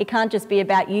product? It can't just be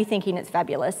about you thinking it's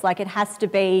fabulous. Like, it has to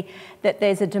be that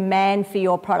there's a demand for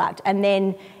your product. And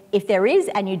then if there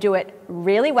is, and you do it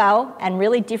really well and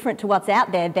really different to what's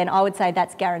out there, then I would say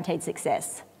that's guaranteed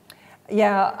success.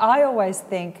 Yeah, I always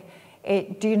think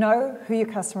Do you know who your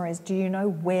customer is? Do you know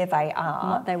where they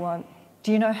are? What they want.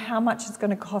 Do you know how much it's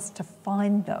going to cost to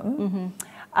find them? Mm-hmm.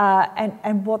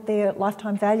 And what their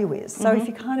lifetime value is. So if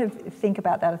you kind of think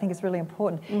about that, I think it's really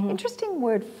important. Interesting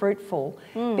word, fruitful,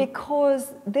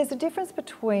 because there's a difference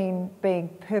between being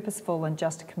purposeful and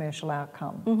just a commercial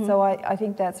outcome. So I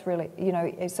think that's really, you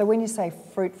know, so when you say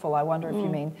fruitful, I wonder if you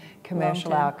mean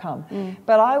commercial outcome.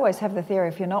 But I always have the theory,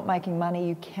 if you're not making money,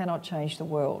 you cannot change the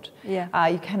world.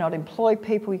 You cannot employ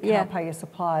people, you cannot pay your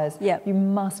suppliers. You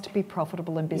must be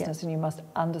profitable in business and you must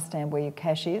understand where your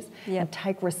cash is and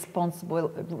take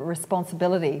responsibility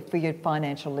for your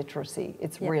financial literacy.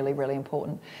 It's really, really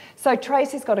important. So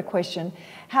Tracy's got a question.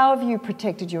 How have you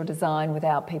protected your design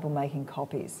without people making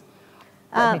copies?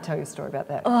 Let me tell you a story about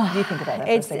that. You think about that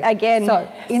for a second. Again.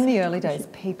 So in the early days,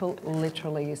 people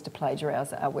literally used to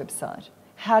plagiarise our website.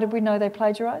 How did we know they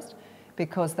plagiarised?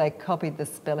 Because they copied the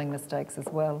spelling mistakes as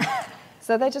well.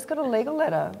 So they just got a legal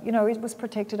letter. You know, it was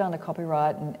protected under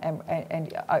copyright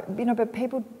and you know, but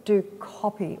people do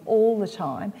copy all the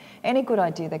time. Any good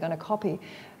idea they're going to copy.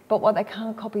 But what they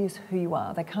can't copy is who you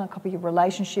are. They can't copy your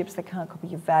relationships, they can't copy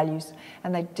your values,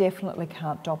 and they definitely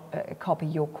can't copy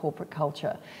your corporate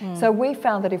culture. So we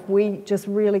found that if we just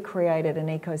really created an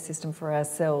ecosystem for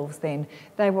ourselves, then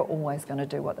they were always going to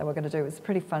do what they were going to do. It's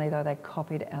pretty funny though, they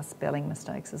copied our spelling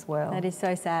mistakes as well. That is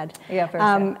so sad. Yeah, very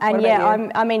sad. And yeah,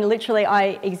 I mean, literally,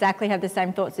 I exactly have the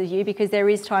same thoughts as you, because there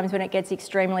is times when it gets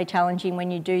extremely challenging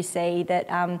when you do see that,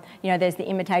 you know, there's the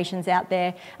imitations out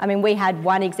there. I mean, we had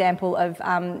one example of,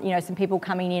 you know, some people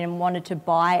coming in and wanted to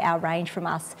buy our range from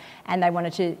us and they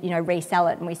wanted to, you know, resell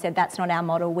it. And we said, that's not our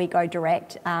model, we go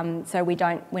direct. So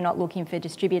we're not looking for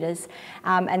distributors.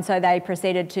 And so they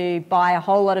proceeded to buy a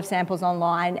whole lot of samples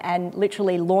online and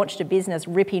literally launched a business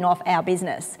ripping off our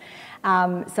business.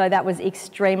 So that was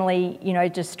extremely, you know,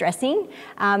 distressing.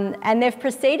 And they've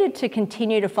proceeded to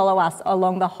continue to follow us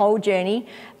along the whole journey.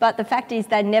 But the fact is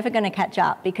they're never going to catch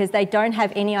up because they don't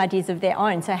have any ideas of their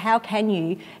own. So how can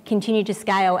you continue to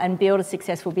scale and build a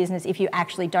successful business if you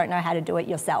actually don't know how to do it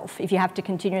yourself? If you have to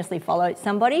continuously follow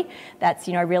somebody, that's,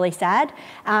 you know, really sad.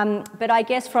 But I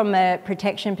guess from a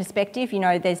protection perspective, you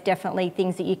know, there's definitely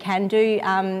things that you can do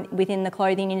within the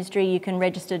clothing industry. You can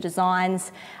register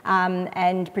designs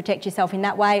and protect yourself in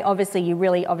that way. Obviously, you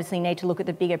really need to look at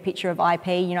the bigger picture of IP,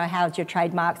 you know, how's your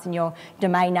trademarks and your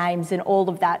domain names and all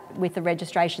of that with the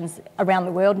registrations around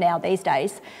the world now these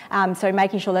days. So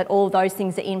making sure that all of those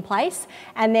things are in place.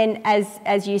 And then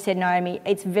as you said, Naomi,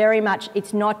 it's very much,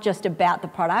 it's not just about the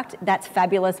product. That's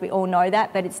fabulous, we all know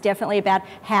that, but it's definitely about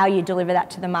how you deliver that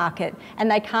to the market. And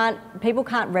people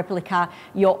can't replicate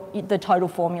the total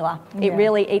formula. It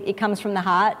really, it comes from the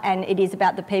heart, and it is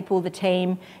about the people, the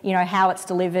team, you know, how it's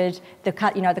delivered, the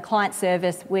client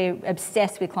service. We're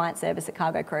obsessed with client service at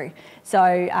Cargo Crew.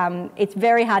 So it's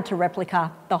very hard to replicate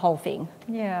the whole thing.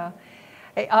 Yeah.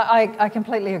 I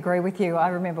completely agree with you. I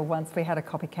remember once we had a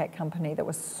copycat company that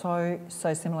was so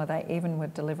similar. They even were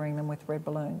delivering them with red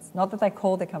balloons. Not that they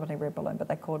called their company Red Balloon, but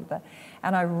they called it that.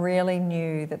 And I really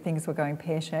knew that things were going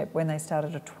pear-shaped when they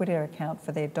started a Twitter account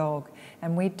for their dog.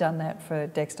 And we'd done that for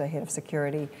Dexter, head of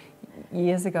security,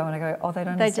 years ago, and I go, oh, they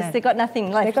don't understand. They've got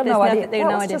nothing left. They've got no idea.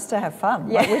 That was just to have fun.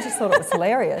 Like, we just thought it was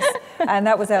hilarious, and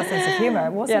that was our sense of humour.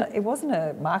 It wasn't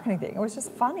a marketing thing. It was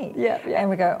just funny. And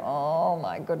we go, oh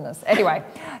my goodness. Anyway,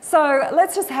 so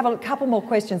let's just have a couple more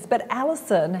questions. But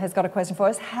Alison has got a question for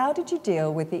us. How did you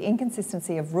deal with the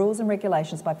inconsistency of rules and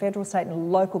regulations by federal, state,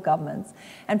 and local governments,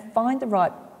 and find the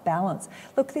right balance?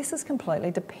 Look, this is completely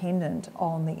dependent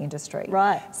on the industry.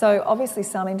 Right. So obviously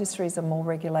some industries are more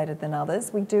regulated than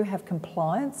others. We do have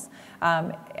compliance,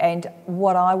 and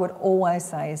what I would always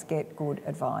say is get good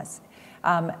advice.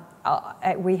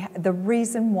 The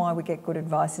reason why we get good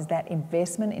advice is that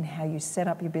investment in how you set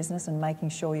up your business and making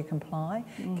sure you comply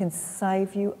can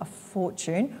save you a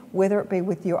fortune, whether it be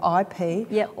with your IP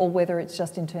or whether it's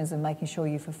just in terms of making sure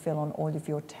you fulfil on all of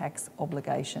your tax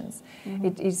obligations.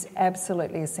 It is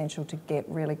absolutely essential to get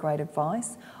really great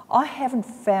advice. I haven't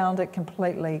found it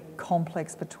completely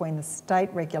complex between the state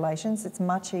regulations. It's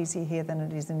much easier here than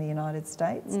it is in the United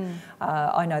States.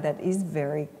 I know that is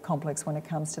very complex when it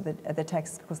comes to the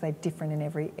taxes because they're different in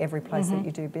every place that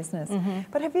you do business.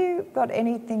 But have you got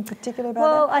anything particular about that?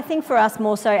 Well, I think for us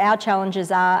more so our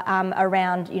challenges are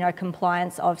around, you know,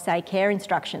 compliance of, say, care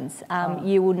instructions.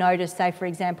 You will notice, say, for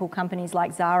example, companies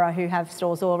like Zara who have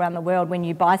stores all around the world, when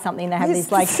you buy something they have these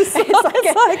like, it's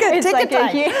like a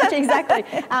huge, exactly.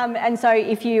 And so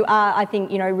if you are, I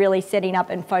think, you know, really setting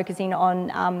up and focusing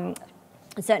on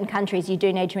certain countries, you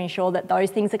do need to ensure that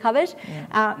those things are covered.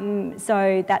 Yeah.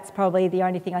 So that's probably the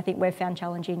only thing I think we've found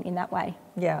challenging in that way.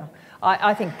 Yeah,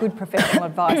 I think good professional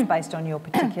advice based on your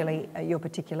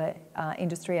particular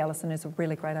industry, Alison, is a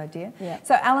really great idea. Yeah.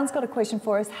 So Alan's got a question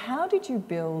for us. How did you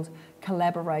build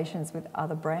collaborations with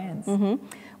other brands? Mm-hmm.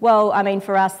 Well, I mean,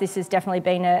 for us, this has definitely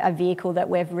been a vehicle that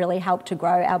we've really helped to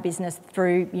grow our business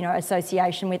through,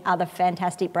 association with other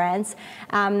fantastic brands.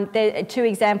 There are two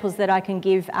examples that I can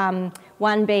give.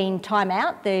 One being Time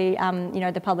Out,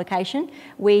 the publication.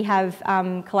 We have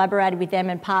collaborated with them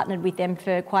and partnered with them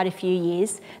for quite a few years.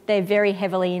 They're very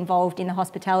heavily involved in the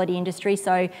hospitality industry,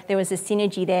 so there was a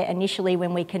synergy there initially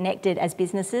when we connected as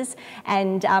businesses.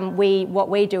 And what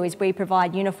we do is we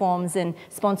provide uniforms and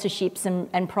sponsorships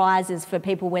and prizes for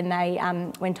people when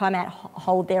Time Out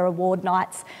hold their award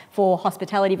nights for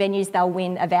hospitality venues. They'll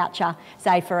win a voucher,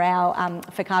 say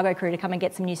for Cargo Crew to come and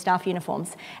get some new staff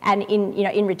uniforms. And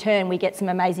in return, we get some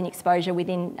amazing exposure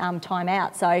within Time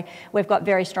Out. So we've got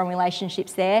very strong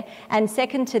relationships there. And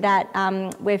second to that,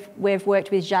 we've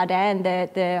worked with Jardin,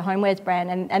 the homewares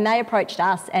brand, and they approached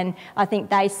us, and I think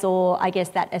they saw,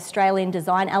 that Australian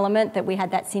design element, that we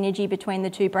had that synergy between the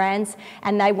two brands,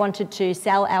 and they wanted to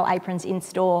sell our aprons in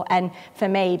store. And for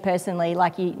me personally,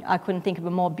 I couldn't think of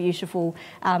a more beautiful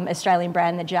Australian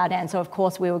brand than Jardin. So of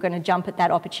course we were going to jump at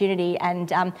that opportunity, and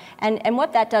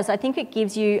what that does, I think it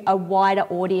gives you a wider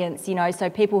audience,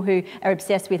 so people who are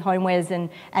obsessed with homewares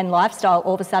and lifestyle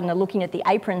all of a sudden are looking at the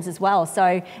aprons as well.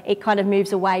 So it kind of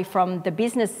moves away from the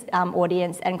business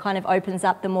audience and kind of opens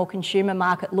up the more consumer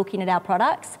market looking at our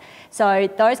products. So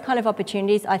those kind of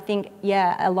opportunities, I think,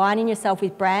 aligning yourself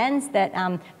with brands that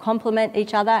complement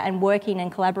each other and working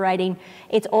and collaborating,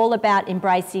 it's all about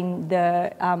embracing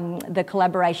the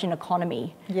collaboration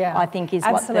economy. Yeah, I think is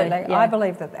absolutely. I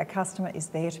believe that a customer is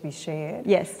there to be shared.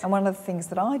 Yes. And one of the things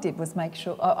that I did was make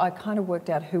sure I kind of worked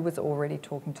out who was already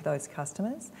talking to those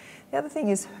customers. The other thing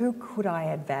is, who could I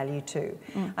add value to?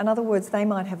 In other words, they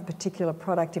might have a particular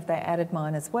product. If they added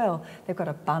mine as well, they've got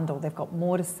a bundle, they've got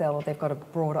more to sell, or they've got a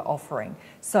broader offering.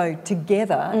 So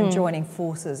together and joining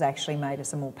forces actually made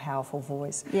us a more powerful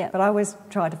voice. Yeah. But I always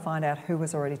tried to find out who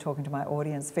was already talking to my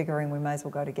audience, figuring we may as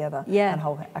well go together. Yeah.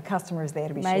 And a customer is there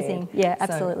to be Amazing. shared. Yeah,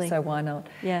 absolutely. So why not?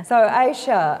 Yeah. So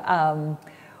Aisha,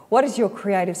 what is your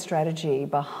creative strategy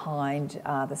behind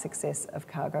the success of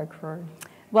Cargo Crew?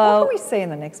 Well, what can we see in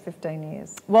the next 15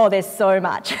 years? Well, there's so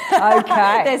much.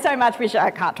 Okay. There's so much which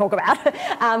I can't talk about.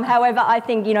 However, I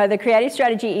think, the creative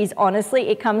strategy is honestly,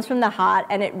 it comes from the heart,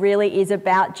 and it really is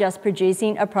about just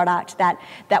producing a product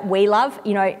that we love.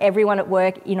 Everyone at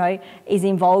work, is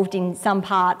involved in some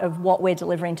part of what we're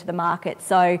delivering to the market.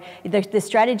 So the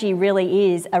strategy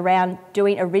really is around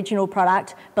doing original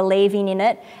product, believing in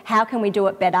it. How can we do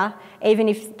it better? Even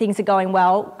if things are going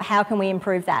well, how can we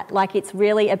improve that? It's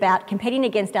really about competing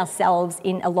against ourselves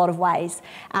in a lot of ways,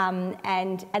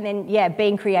 and then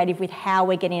being creative with how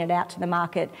we're getting it out to the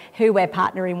market, who we're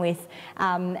partnering with,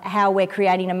 how we're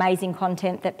creating amazing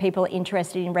content that people are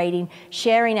interested in reading,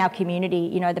 sharing our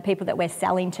community, the people that we're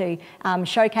selling to,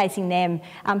 showcasing them,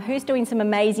 who's doing some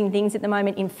amazing things at the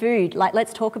moment in food.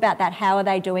 Let's talk about that. How are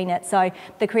they doing it? So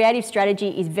the creative strategy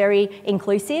is very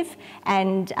inclusive,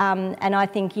 and I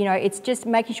think it's just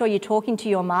making sure you're talking to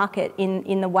your market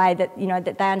in the way that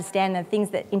that they understand the things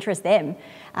that interest them.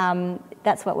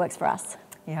 That's what works for us.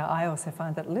 Yeah, I also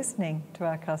find that listening to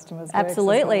our customers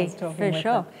absolutely works as well as for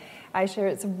sure.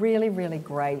 Aisha, it's a really, really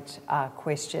great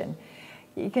question.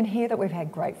 You can hear that we've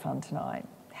had great fun tonight.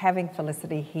 Having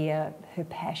Felicity here, her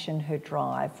passion, her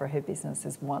drive for her business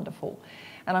is wonderful.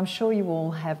 And I'm sure you all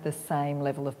have the same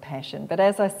level of passion. But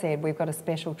as I said, we've got a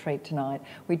special treat tonight.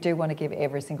 We do want to give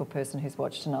every single person who's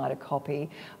watched tonight a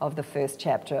copy of the first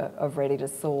chapter of Ready to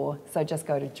Soar. So just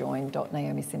go to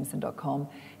join.naomisimson.com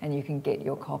and you can get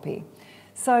your copy.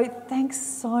 So thanks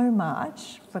so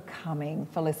much for coming,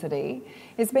 Felicity.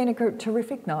 It's been a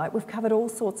terrific night. We've covered all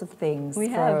sorts of things. We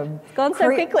have. It's gone so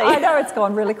quickly. I know it's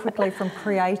gone really quickly, from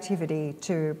creativity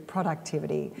to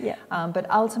productivity. Yeah. But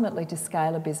ultimately, to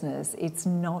scale a business, it's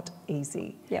not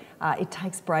easy. Yep. It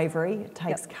takes bravery, it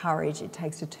takes courage, it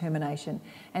takes determination,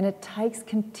 and it takes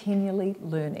continually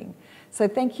learning. So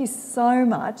thank you so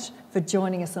much for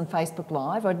joining us on Facebook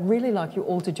Live. I'd really like you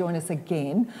all to join us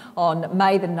again on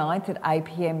May the 9th at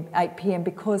 8 p.m,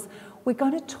 because we're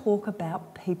going to talk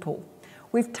about people.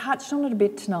 We've touched on it a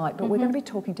bit tonight, but we're going to be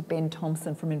talking to Ben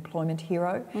Thompson from Employment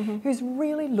Hero, who's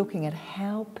really looking at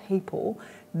how people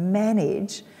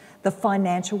manage the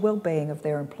financial well-being of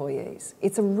their employees.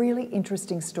 It's a really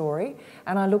interesting story,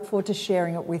 and I look forward to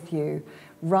sharing it with you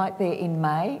right there in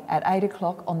May at 8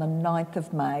 o'clock on the 9th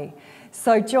of May.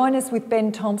 So join us with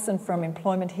Ben Thompson from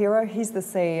Employment Hero. He's the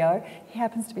CEO. He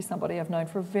happens to be somebody I've known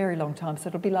for a very long time, so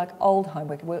it'll be like old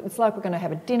homework. It's like we're going to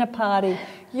have a dinner party.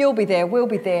 You'll be there, we'll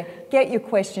be there. Get your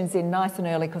questions in nice and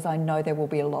early because I know there will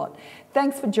be a lot.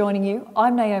 Thanks for joining you.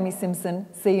 I'm Naomi Simson.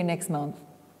 See you next month.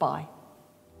 Bye.